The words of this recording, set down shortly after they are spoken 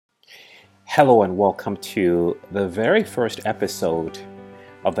Hello and welcome to the very first episode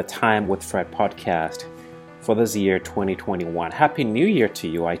of the Time with Fred podcast for this year 2021. Happy New Year to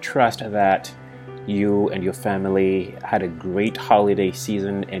you. I trust that you and your family had a great holiday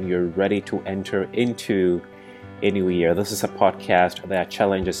season and you're ready to enter into a new year. This is a podcast that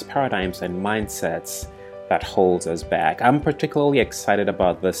challenges paradigms and mindsets that holds us back. I'm particularly excited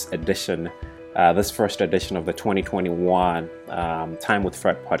about this first edition of the 2021 Time with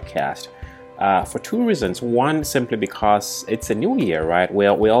Fred podcast. For two reasons. One, simply because it's a new year, right? We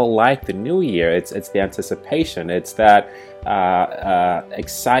all like the new year. It's the anticipation. It's that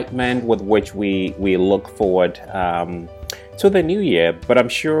excitement with which we look forward to the new year. But I'm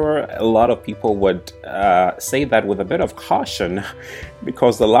sure a lot of people would say that with a bit of caution,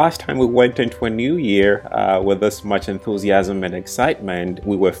 because the last time we went into a new year with this much enthusiasm and excitement,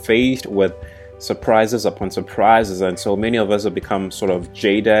 we were faced with surprises upon surprises, and so many of us have become sort of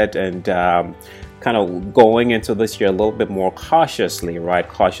jaded and kind of going into this year a little bit more cautiously, right?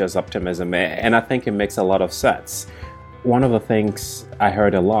 Cautious optimism, and I think it makes a lot of sense. One of the things I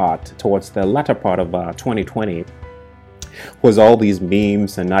heard a lot towards the latter part of 2020 was all these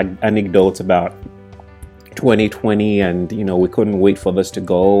memes and anecdotes about 2020, and we couldn't wait for this to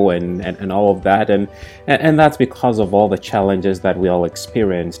go and all of that, and that's because of all the challenges that we all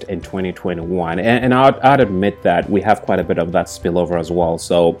experienced in 2021, and I'd admit that we have quite a bit of that spillover as well.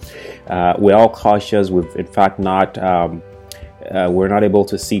 So we're all cautious. We've in fact we're not able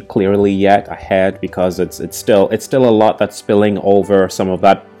to see clearly yet ahead, because it's still a lot that's spilling over. Some of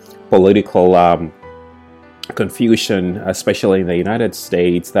that political confusion, especially in the United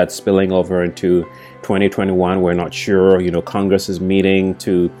States, that's spilling over into 2021. We're not sure. Congress is meeting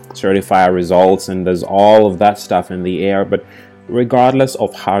to certify results, and there's all of that stuff in the air. But regardless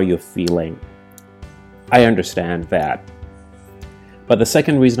of how you're feeling, I understand that. But the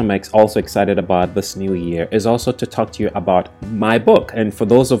second reason I'm also excited about this new year is also to talk to you about my book. And for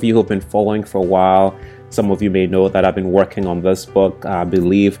those of you who've been following for a while, some of you may know that I've been working on this book,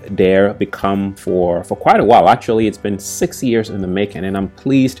 Believe, Dare, Become, for quite a while. Actually, it's been 6 years in the making, and I'm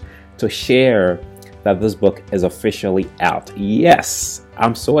pleased to share that this book is officially out. Yes,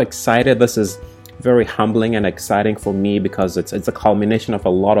 I'm so excited. This is very humbling and exciting for me, because it's a culmination of a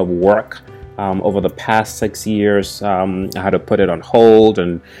lot of work over the past 6 years. I had to put it on hold,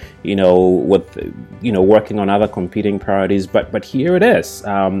 and with working on other competing priorities, but here it is.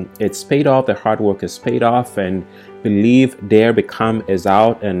 It's paid off. The hard work is paid off, and Believe, Dare, Become is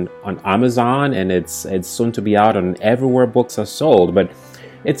out and on Amazon, and it's soon to be out on everywhere books are sold. But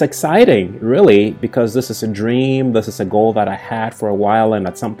it's exciting, really, because this is a dream. This is a goal that I had for a while, and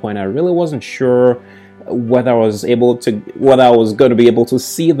at some point I really wasn't sure whether I was going to be able to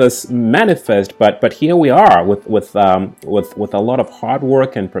see this manifest, but here we are with a lot of hard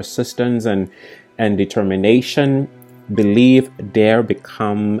work and persistence and determination. Believe, Dare,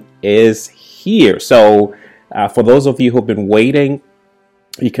 Become is here. So for those of you who've been waiting,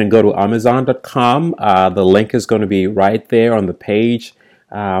 you can go to Amazon.com. The link is going to be right there on the page.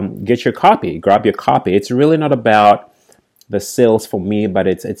 Get your copy. Grab your copy. It's really not about the sales for me, but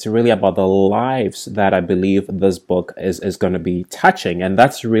it's really about the lives that I believe this book is going to be touching, and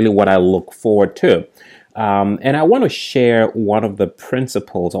that's really what I look forward to. And I want to share one of the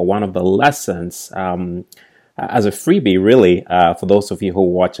principles or one of the lessons as a freebie, really, for those of you who are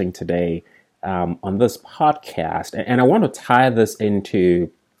watching today on this podcast. And I want to tie this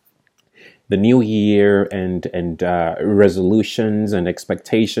into the new year and resolutions and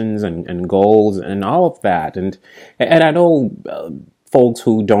expectations and goals and all of that. And I know folks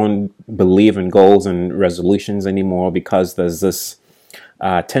who don't believe in goals and resolutions anymore, because there's this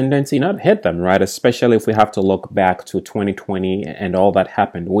tendency not to hit them, right? Especially if we have to look back to 2020 and all that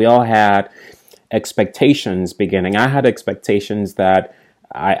happened. We all had expectations beginning. I had expectations that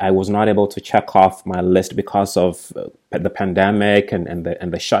I was not able to check off my list because of the pandemic and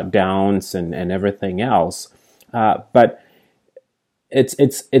the shutdowns and everything else. But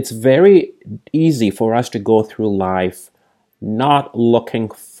it's very easy for us to go through life not looking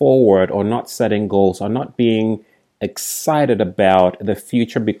forward, or not setting goals, or not being excited about the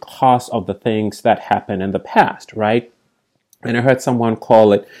future because of the things that happened in the past, right? And I heard someone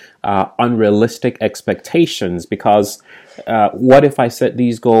call it unrealistic expectations, because what if I set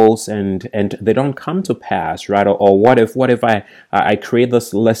these goals and they don't come to pass, right? Or what if I create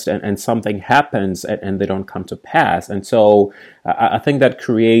this list and something happens and they don't come to pass? And so I think that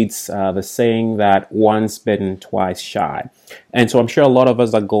creates the saying that once bitten, twice shy. And so I'm sure a lot of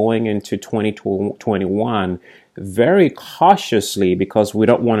us are going into 2021 very cautiously, because we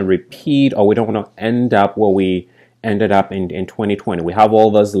don't want to repeat, or we don't want to end up where we ended up in 2020. We have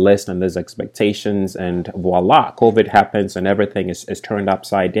all those lists and those expectations, and voila, COVID happens and everything is turned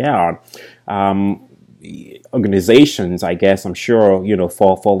upside down. Organizations, I guess, I'm sure,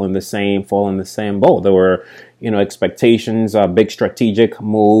 fall in the same boat. There were, expectations, big strategic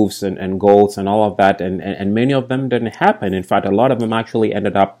moves and goals and all of that, and many of them didn't happen. In fact, a lot of them actually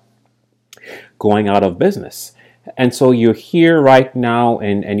ended up going out of business. And so you're here right now,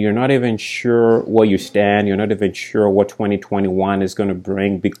 and you're not even sure where you stand. You're not even sure what 2021 is going to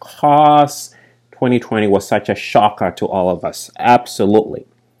bring, because 2020 was such a shocker to all of us. Absolutely.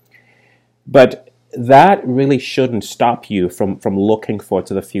 But that really shouldn't stop you from looking forward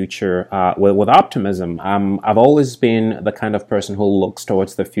to the future with optimism. I've always been the kind of person who looks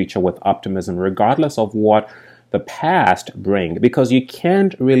towards the future with optimism, regardless of what the past brings, because you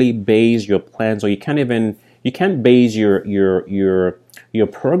can't really base your plans, or you can't base your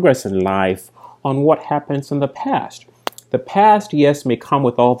progress in life on what happens in the past. The past, yes, may come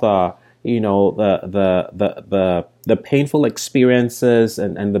with all the the painful experiences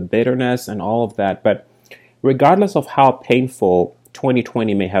and the bitterness and all of that. But regardless of how painful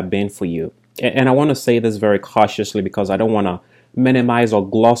 2020 may have been for you, and I want to say this very cautiously because I don't want to minimize or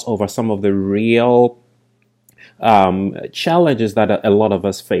gloss over some of the real challenges that a lot of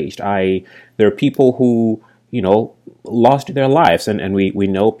us faced. There are people who lost their lives, and we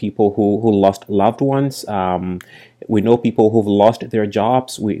know people who lost loved ones. We know people who've lost their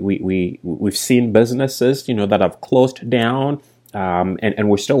jobs. We've seen businesses that have closed down, and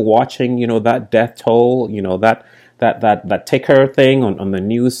we're still watching that death toll, that ticker thing on the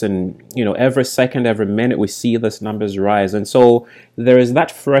news, and every second, every minute we see these numbers rise. And so there is that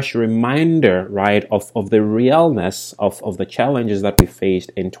fresh reminder, right, of the realness of the challenges that we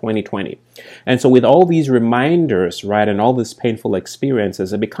faced in 2020. And so with all these reminders, right, and all these painful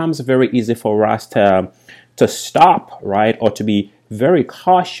experiences, it becomes very easy for us to stop, right, or to be very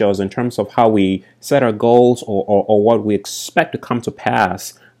cautious in terms of how we set our goals or what we expect to come to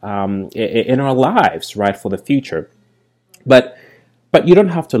pass in our lives, right, for the future. But you don't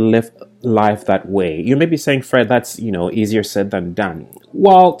have to live life that way. You may be saying, Fred, that's easier said than done.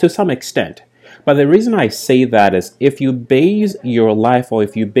 Well, to some extent. But the reason I say that is, if you base your life, or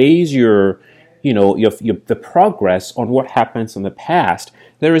if you base your the progress on what happens in the past,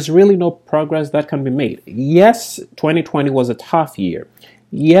 there is really no progress that can be made. Yes, 2020 was a tough year.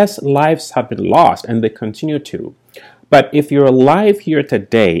 Yes, lives have been lost, and they continue to. But if you're alive here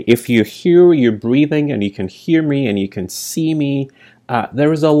today, if you're here, you're breathing, and you can hear me and you can see me,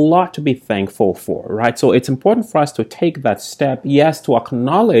 there is a lot to be thankful for, right? So it's important for us to take that step, yes, to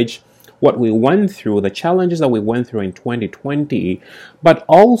acknowledge what we went through, the challenges that we went through in 2020, but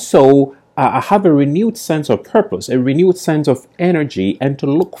also have a renewed sense of purpose, a renewed sense of energy, and to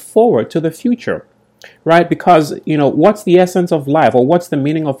look forward to the future. Right? Because, what's the essence of life, or what's the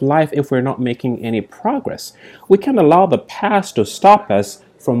meaning of life if we're not making any progress? We can't allow the past to stop us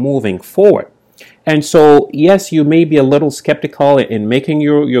from moving forward. And so, yes, you may be a little skeptical in making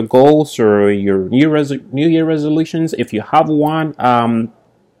your goals or your New Year resolutions, if you have one,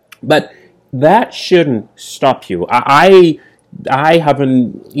 but that shouldn't stop you. I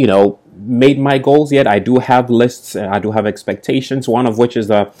haven't, made my goals yet. I do have lists, I do have expectations, one of which is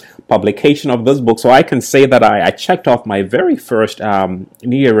the publication of this book. So I can say that I checked off my very first New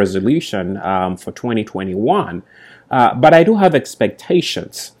Year resolution for 2021. But I do have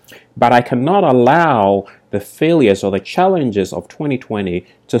expectations. But I cannot allow the failures or the challenges of 2020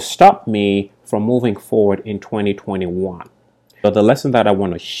 to stop me from moving forward in 2021. So the lesson that I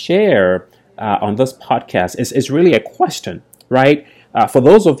want to share on this podcast is really a question, right? For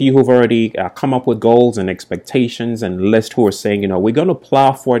those of you who've already come up with goals and expectations and lists, who are saying, we're going to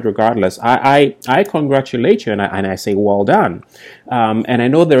plow forward regardless, I congratulate you, and I say, well done. And I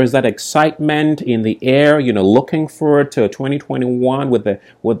know there is that excitement in the air, looking forward to 2021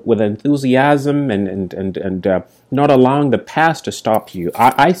 with enthusiasm and not allowing the past to stop you.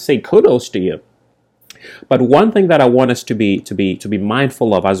 I say kudos to you. But one thing that I want us to be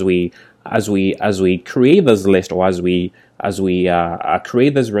mindful of as we create this list, or as we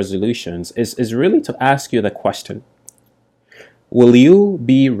create these resolutions, is really to ask you the question: will you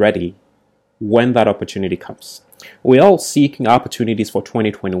be ready when that opportunity comes? We're all seeking opportunities for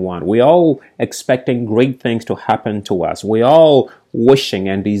 2021. We're all expecting great things to happen to us. We're all wishing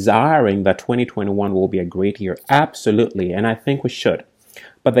and desiring that 2021 will be a great year. Absolutely, and I think we should.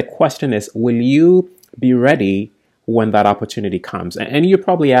 But the question is, will you be ready when that opportunity comes? And you're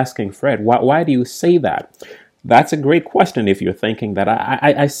probably asking, Fred, why do you say that? That's a great question if you're thinking that.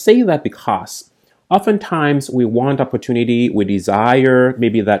 I say that because Oftentimes, we want opportunity, we desire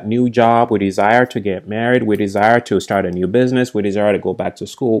maybe that new job, we desire to get married, we desire to start a new business, we desire to go back to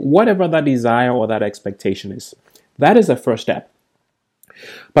school, whatever that desire or that expectation is. That is the first step.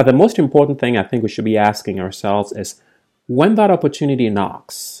 But the most important thing I think we should be asking ourselves is, when that opportunity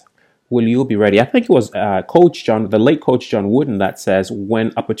knocks, will you be ready? I think it was the late Coach John Wooden, that says,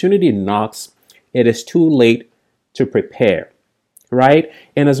 when opportunity knocks, it is too late to prepare, right?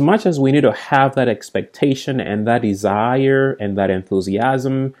 And as much as we need to have that expectation and that desire and that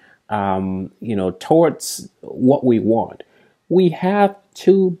enthusiasm, towards what we want, we have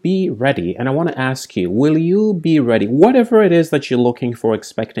to be ready. And I want to ask you, will you be ready? Whatever it is that you're looking for,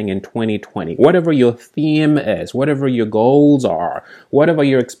 expecting in 2020, whatever your theme is, whatever your goals are, whatever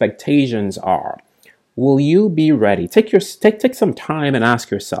your expectations are, will you be ready? Take some time and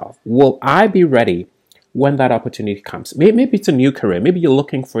ask yourself, will I be ready when that opportunity comes? Maybe it's a new career. Maybe you're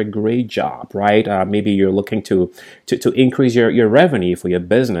looking for a great job, right? Maybe you're looking to increase your revenue for your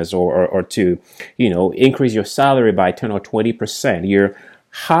business, or to, increase your salary by 10 or 20%.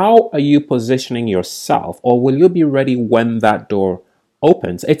 How are you positioning yourself? Or will you be ready when that door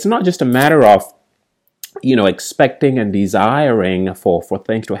opens? It's not just a matter of, expecting and desiring for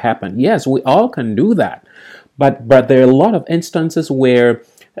things to happen. Yes, we all can do that. But there are a lot of instances where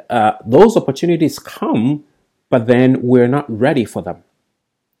those opportunities come, but then we're not ready for them,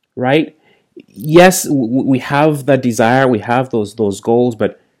 right? Yes, we have that desire, we have those goals,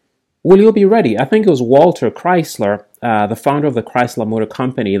 but will you be ready? I think it was Walter Chrysler, the founder of the Chrysler Motor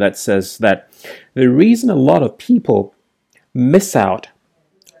Company, that says that the reason a lot of people miss out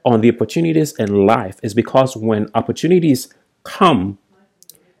on the opportunities in life is because when opportunities come,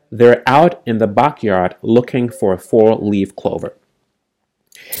 they're out in the backyard looking for a 4-leaf clover.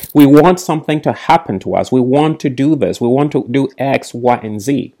 We want something to happen to us. We want to do this. We want to do X, Y, and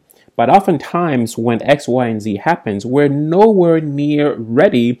Z. But oftentimes when X, Y, and Z happens, we're nowhere near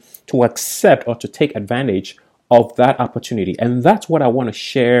ready to accept or to take advantage of that opportunity. And that's what I want to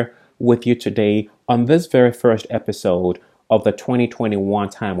share with you today on this very first episode of the 2021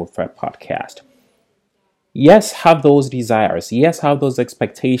 Time with Fred podcast. Yes, have those desires. Yes, have those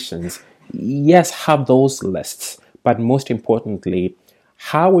expectations. Yes, have those lists. But most importantly,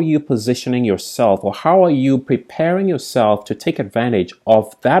 how are you positioning yourself, or how are you preparing yourself to take advantage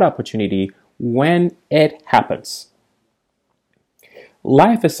of that opportunity when it happens?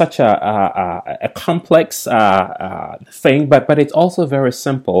 Life is such a complex thing, but it's also very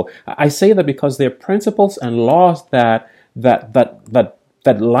simple. I say that because there are principles and laws that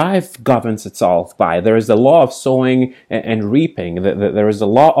life governs itself by. There is the law of sowing and reaping. There is the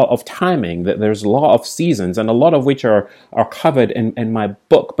law of timing. There's the law of seasons, and a lot of which are covered in my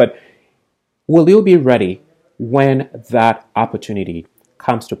book. But will you be ready when that opportunity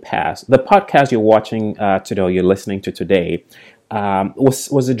comes to pass? The podcast you're watching today, or you're listening to today,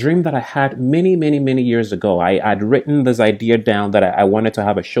 was a dream that I had many years ago. I'd written this idea down that I wanted to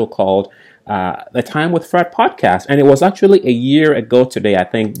have a show called the Time with Fred podcast. And it was actually a year ago today, I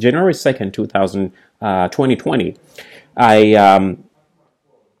think, January 2nd, 2020.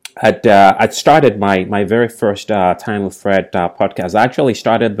 I'd started my very first Time with Fred podcast. I actually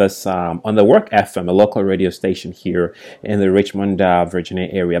started this on the Work FM, a local radio station here in the Richmond, Virginia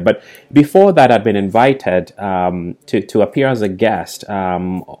area. But before that, I'd been invited to appear as a guest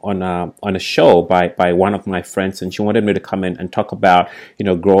on a show by one of my friends, and she wanted me to come in and talk about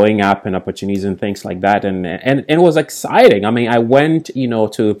growing up and opportunities and things like that, and it was exciting. I mean, I went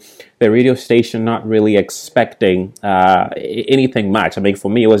to the radio station not really expecting anything much. I mean,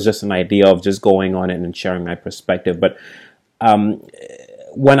 for me, it was just an idea of just going on it and sharing my perspective. But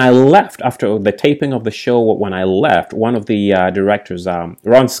when I left, after the taping of the show, when I left, one of the directors,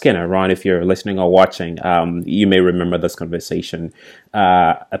 Ron Skinner, Ron, if you're listening or watching, you may remember this conversation.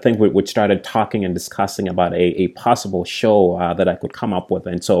 I think we started talking and discussing about a possible show that I could come up with.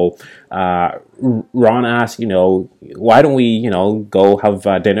 And so Ron asked, why don't we, go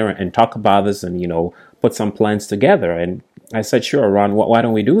have dinner and talk about this and, put some plans together. And I said, sure, Ron, why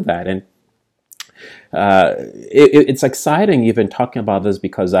don't we do that? And it's exciting even talking about this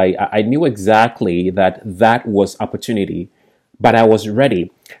because I knew exactly that was opportunity, but I was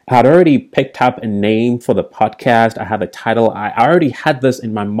ready. I had already picked up a name for the podcast. I had a title. I already had this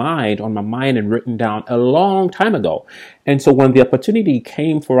on my mind and written down a long time ago. And so when the opportunity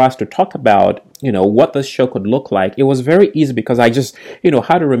came for us to talk about, what this show could look like, it was very easy because I just,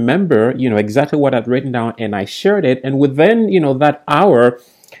 had to remember, exactly what I'd written down, and I shared it. And within, that hour,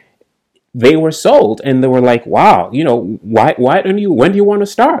 they were sold, and they were like, wow, when do you want to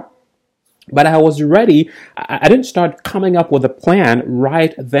start? But I was ready. I didn't start coming up with a plan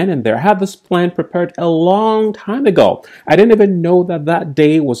right then and there. I had this plan prepared a long time ago. I didn't even know that that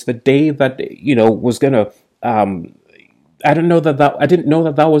day was the day that, was going to, I didn't know that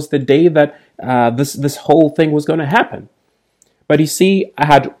that was the day that this whole thing was going to happen. But you see, I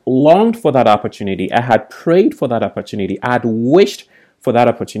had longed for that opportunity. I had prayed for that opportunity. I had wished for that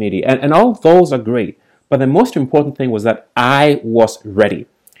opportunity. And all of those are great. But the most important thing was that I was ready.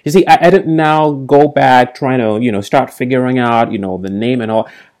 You see, I didn't now go back trying to, start figuring out, the name and all.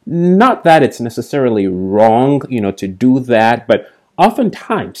 Not that it's necessarily wrong, to do that, but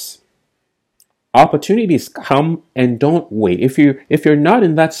oftentimes opportunities come and don't wait. If you're not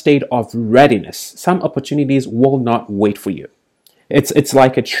in that state of readiness, some opportunities will not wait for you. It's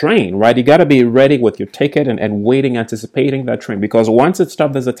like a train, right? You got to be ready with your ticket and waiting, anticipating that train, because once it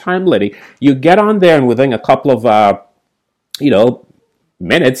stops, there's a time limit. You get on there, and within a couple of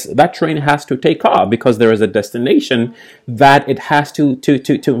minutes, that train has to take off because there is a destination that it has to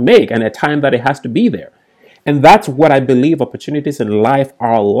make and a time that it has to be there. And that's what I believe opportunities in life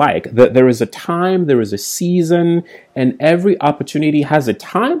are like. There is a time, there is a season, and every opportunity has a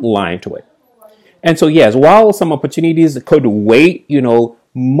timeline to it. And so, yes, while some opportunities could wait,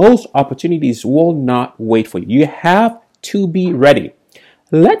 most opportunities will not wait for you. You have to be ready.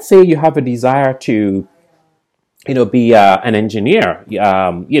 Let's say you have a desire to, be an engineer.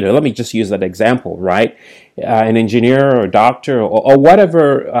 Let me just use that example, right? An engineer or a doctor or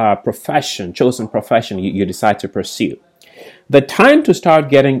whatever chosen profession you decide to pursue. The time to start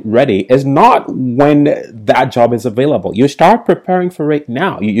getting ready is not when that job is available. You start preparing for it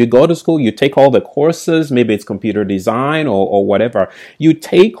now. You go to school, you take all the courses, maybe it's computer design or whatever. You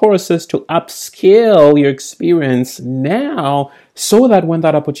take courses to upskill your experience now so that when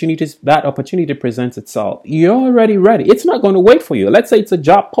that opportunity presents itself, you're already ready. It's not going to wait for you. Let's say it's a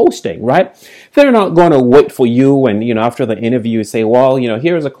job posting, right? They're not going to wait for you and, after the interview, you say, well,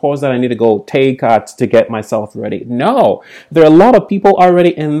 here's a course that I need to go take to get myself ready. No, there are a lot of people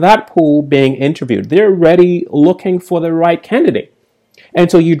already in that pool being interviewed. They're ready looking for the right candidate.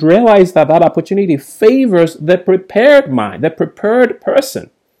 And so you'd realize that opportunity favors the prepared mind, the prepared person,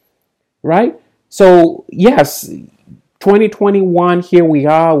 right? So yes, 2021, here we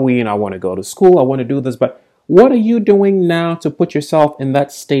are. I want to go to school. I want to do this. But what are you doing now to put yourself in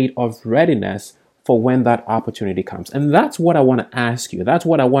that state of readiness for when that opportunity comes? And that's what I want to ask you. That's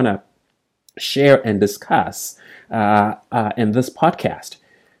what I want to share and discuss in this podcast.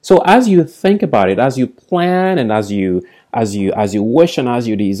 So as you think about it, as you plan and as you wish and as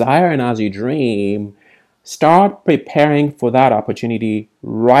you desire and as you dream, start preparing for that opportunity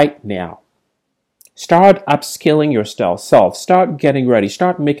right now. Start upskilling yourself. Start getting ready.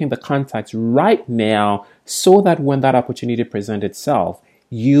 Start making the contacts right now so that when that opportunity presents itself,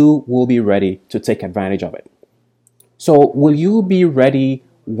 you will be ready to take advantage of it. So will you be ready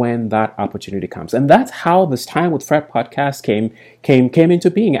when that opportunity comes? And that's how this Time with Fred podcast came into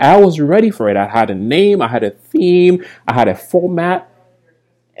being. I was ready for it. I had a name, I had a theme, I had a format,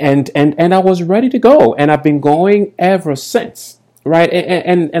 and I was ready to go. And I've been going ever since. Right,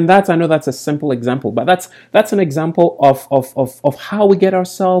 and I know that's a simple example, but that's an example of how we get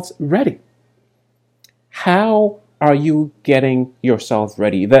ourselves ready. How are you getting yourself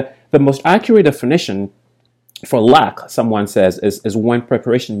ready? The most accurate definition for luck, someone says, is when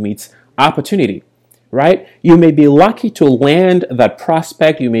preparation meets opportunity. Right? You may be lucky to land that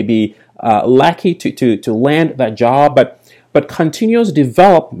prospect. You may be lucky to land that job, but continuous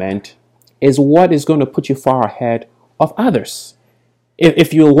development is what is going to put you far ahead of others.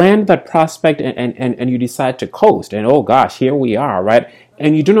 If you land that prospect and you decide to coast, and oh gosh, here we are, right?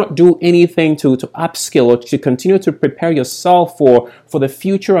 And you do not do anything to upskill or to continue to prepare yourself for the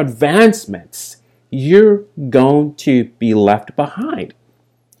future advancements, you're going to be left behind.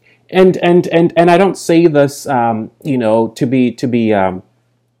 And I don't say this, to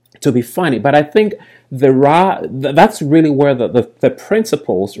be funny, but I think that's really where the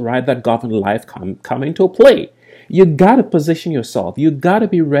principles, right, that govern life come into play. You got to position yourself. You got to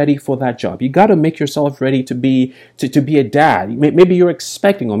be ready for that job. You got to make yourself ready to be a dad. Maybe you're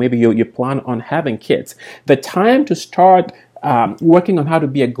expecting, or maybe you plan on having kids. The time to start working on how to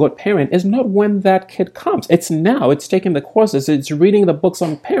be a good parent is not when that kid comes. It's now. It's taking the courses. It's reading the books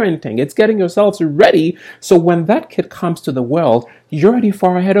on parenting. It's getting yourselves ready so when that kid comes to the world, you're already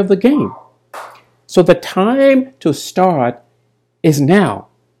far ahead of the game. So the time to start is now.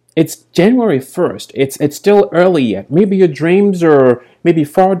 It's January 1st. It's still early yet. Maybe your dreams are maybe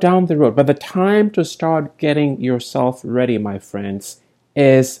far down the road, but the time to start getting yourself ready, my friends,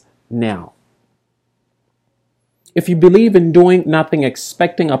 is now. If you believe in doing nothing,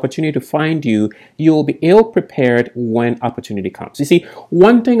 expecting opportunity to find you, you'll be ill prepared when opportunity comes. You see,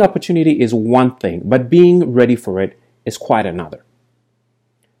 wanting opportunity is one thing, but being ready for it is quite another.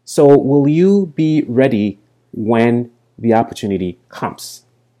 So will you be ready when the opportunity comes?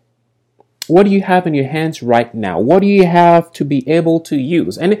 What do you have in your hands right now? What do you have to be able to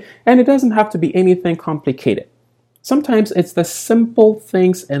use? And it doesn't have to be anything complicated. Sometimes it's the simple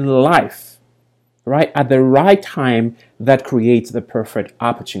things in life, right, at the right time that creates the perfect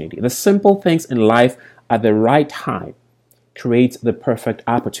opportunity. The simple things in life at the right time creates the perfect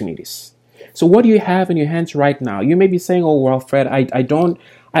opportunities. So what do you have in your hands right now? You may be saying, oh, well, Fred, I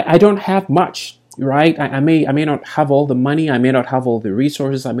don't have much, right? I may not have all the money. I may not have all the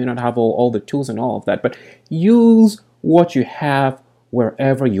resources. I may not have all the tools and all of that, but use what you have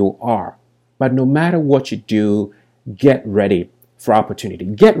wherever you are. But no matter what you do, get ready for opportunity.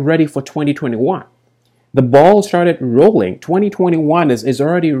 Get ready for 2021. The ball started rolling. 2021 is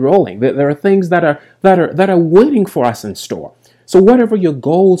already rolling. There are things that are waiting for us in store. So whatever your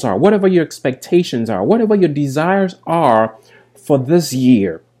goals are, whatever your expectations are, whatever your desires are for this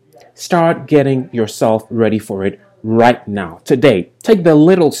year, start getting yourself ready for it right now, today. Take the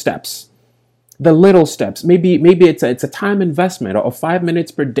little steps. The little steps. Maybe it's a time investment or 5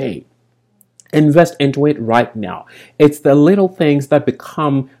 minutes per day. Invest into it right now. It's the little things that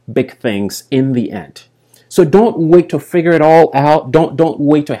become big things in the end. So don't wait to figure it all out. Don't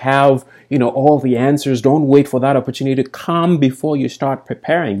wait to have, all the answers. Don't wait for that opportunity to come before you start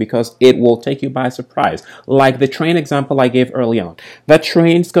preparing, because it will take you by surprise. Like the train example I gave early on. That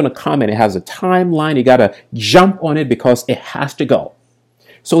train's going to come and it has a timeline. You got to jump on it because it has to go.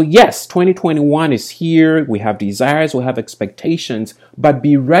 So yes, 2021 is here. We have desires, we have expectations, but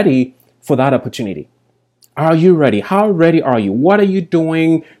be ready for that opportunity. Are you ready? How ready are you? What are you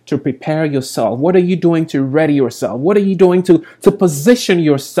doing to prepare yourself? What are you doing to ready yourself? What are you doing to position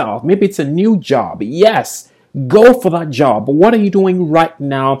yourself? Maybe it's a new job. Yes, go for that job. But what are you doing right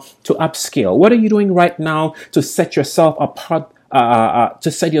now to upskill? What are you doing right now to set yourself apart,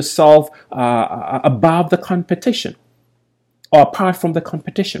 to set yourself above the competition or apart from the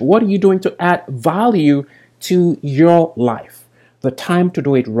competition? What are you doing to add value to your life? The time to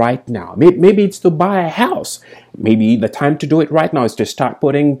do it right now. Maybe it's to buy a house. Maybe the time to do it right now is to start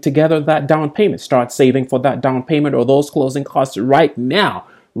putting together that down payment. Start saving for that down payment or those closing costs right now.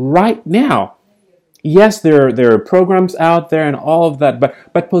 Right now. Yes, there are programs out there and all of that,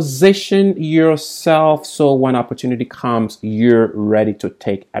 but position yourself so when opportunity comes, you're ready to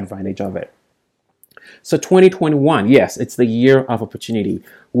take advantage of it. So 2021, yes, it's the year of opportunity.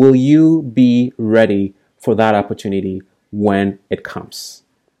 Will you be ready for that opportunity when it comes?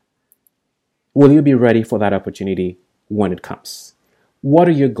 Will you be ready for that opportunity when it comes? What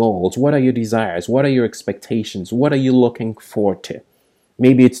are your goals? What are your desires? What are your expectations? What are you looking forward to?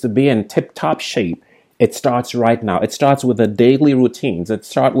 Maybe it's to be in tip-top shape. It starts right now. It starts with the daily routines. It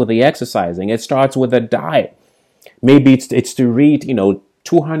starts with the exercising. It starts with the diet. Maybe it's to read,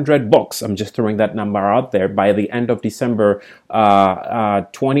 200 books. I'm just throwing that number out there by the end of December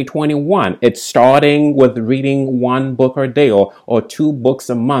 2021. It's starting with reading 1 book a day or 2 books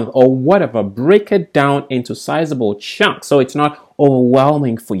a month or whatever. Break it down into sizable chunks so it's not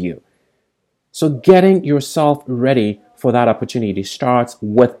overwhelming for you. So getting yourself ready for that opportunity starts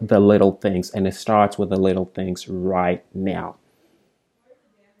with the little things, and it starts with the little things right now.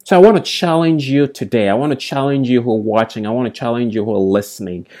 So I want to challenge you today. I want to challenge you who are watching. I want to challenge you who are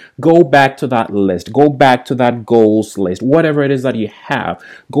listening. Go back to that list. Go back to that goals list. Whatever it is that you have,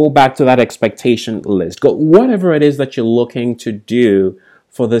 go back to that expectation list. Whatever it is that you're looking to do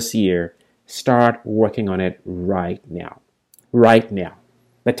for this year, start working on it right now. Right now.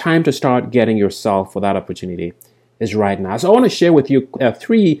 The time to start getting yourself for that opportunity is right now. So I want to share with you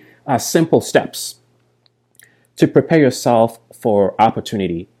 3 simple steps to prepare yourself for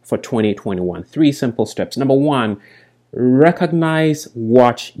opportunity for 2021. 3 simple steps. Number 1, recognize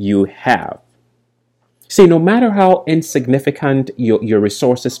what you have. See, no matter how insignificant your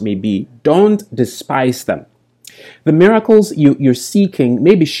resources may be, don't despise them. The miracles you're seeking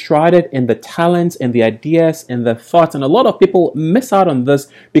may be shrouded in the talents and the ideas and the thoughts. And a lot of people miss out on this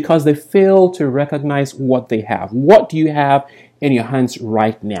because they fail to recognize what they have. What do you have in your hands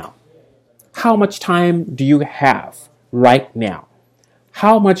right now? How much time do you have right now?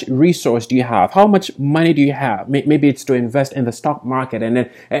 How much resource do you have? How much money do you have? Maybe it's to invest in the stock market, and then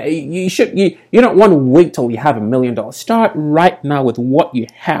you don't want to wait till you have $1 million. Start right now with what you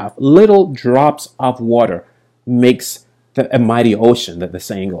have. Little drops of water makes a mighty ocean, that the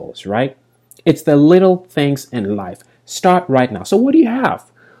saying goes, right? It's the little things in life. Start right now. So what do you have?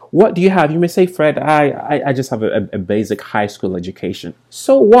 what do you have? You may say, Fred, I just have a basic high school education.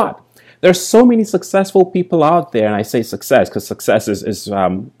 So what? There's so many successful people out there, and I say success because success is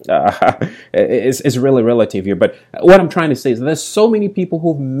really relative here. But what I'm trying to say is there's so many people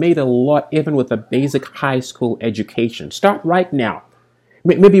who've made a lot even with a basic high school education. Start right now.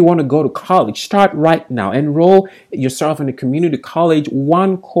 Maybe you want to go to college. Start right now. Enroll yourself in a community college,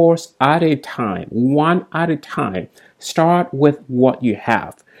 one course at a time. One at a time. Start with what you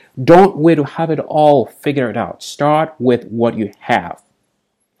have. Don't wait to have it all figured out. Start with what you have.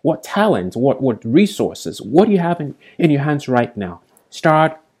 What talents, what resources, what do you have in your hands right now?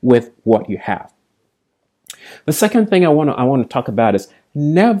 Start with what you have. The second thing I want to talk about is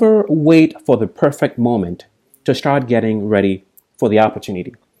never wait for the perfect moment to start getting ready for the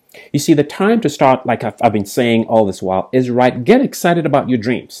opportunity. You see, the time to start, like I've been saying all this while, is right. Get excited about your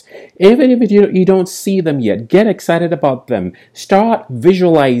dreams. Even if you don't see them yet, get excited about them. Start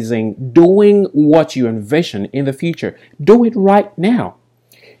visualizing doing what you envision in the future. Do it right now.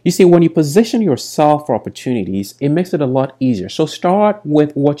 You see, when you position yourself for opportunities, it makes it a lot easier. So start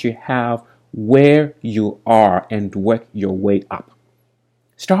with what you have, where you are, and work your way up.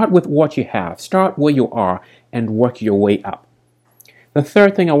 Start with what you have. Start where you are and work your way up. The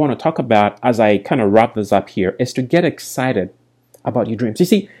third thing I want to talk about as I kind of wrap this up here is to get excited about your dreams. You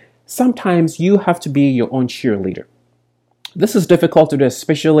see, sometimes you have to be your own cheerleader. This is difficult to do,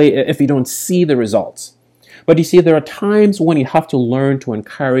 especially if you don't see the results. But you see, there are times when you have to learn to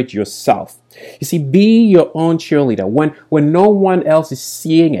encourage yourself. You see, be your own cheerleader when no one else is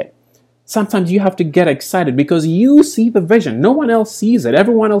seeing it. Sometimes you have to get excited because you see the vision. No one else sees it.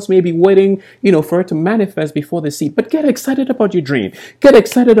 Everyone else may be waiting, for it to manifest before they see it. But get excited about your dream. Get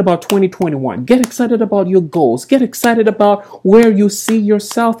excited about 2021. Get excited about your goals. Get excited about where you see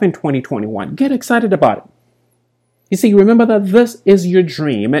yourself in 2021. Get excited about it. You see, remember that this is your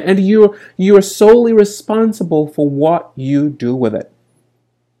dream and you're solely responsible for what you do with it.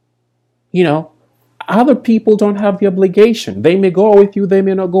 Other people don't have the obligation. They may go with you, they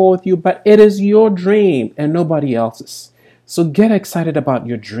may not go with you, but it is your dream and nobody else's. So get excited about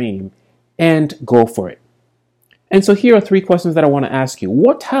your dream and go for it. And so here are 3 questions that I want to ask you.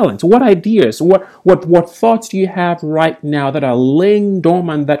 What talents, what ideas, what thoughts do you have right now that are laying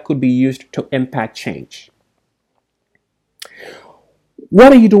dormant that could be used to impact change?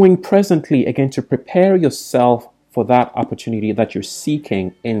 What are you doing presently, again, to prepare yourself for that opportunity that you're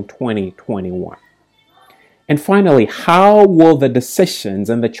seeking in 2021? And finally, how will the decisions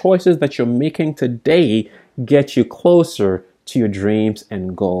and the choices that you're making today get you closer to your dreams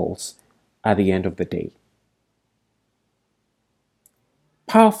and goals at the end of the day?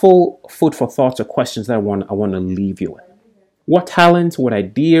 Powerful food for thoughts or questions that I want to leave you with. What talents, what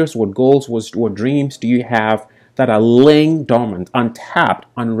ideas, what goals, what dreams do you have that are laying dormant, untapped,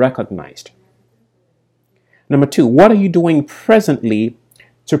 unrecognized? Number 2, what are you doing presently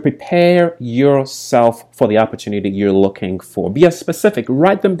to prepare yourself for the opportunity you're looking for? Be as specific.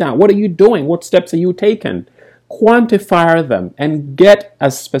 Write them down. What are you doing? What steps are you taking? Quantify them and get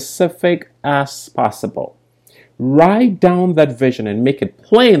as specific as possible. Write down that vision and make it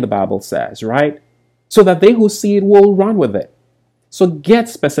plain, the Bible says, right? So that they who see it will run with it. So get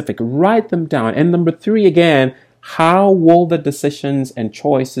specific. Write them down. And number 3, again, how will the decisions and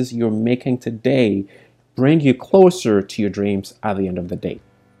choices you're making today bring you closer to your dreams at the end of the day?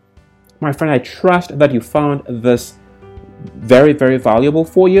 My friend, I trust that you found this very, very valuable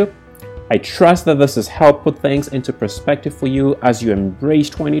for you. I trust that this has helped put things into perspective for you as you embrace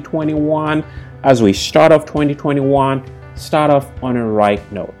 2021. As we start off 2021, start off on a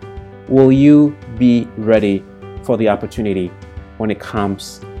right note. Will you be ready for the opportunity when it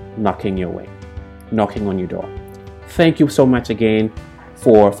comes knocking your way, knocking on your door? Thank you so much again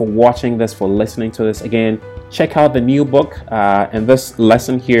for watching this, for listening to this. Again, check out the new book, and this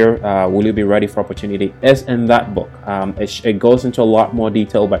lesson here, Will You Be Ready for Opportunity, is in that book. It goes into a lot more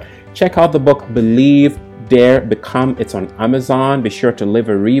detail, but check out the book, Believe, Dare, Become. It's on Amazon. Be sure to leave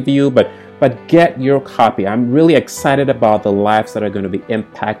a review, but get your copy. I'm really excited about the lives that are going to be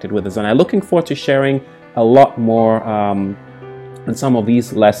impacted with this, and I'm looking forward to sharing a lot more on some of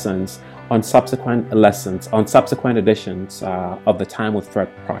these lessons on subsequent editions of the Time with Fred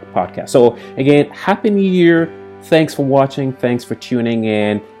podcast. So again, Happy New Year. Thanks for watching. Thanks for tuning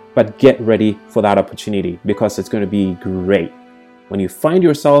in. But get ready for that opportunity because it's going to be great. When you find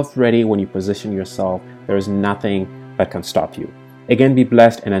yourself ready, when you position yourself, there is nothing that can stop you. Again, be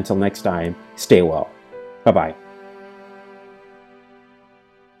blessed. And until next time, stay well. Bye-bye.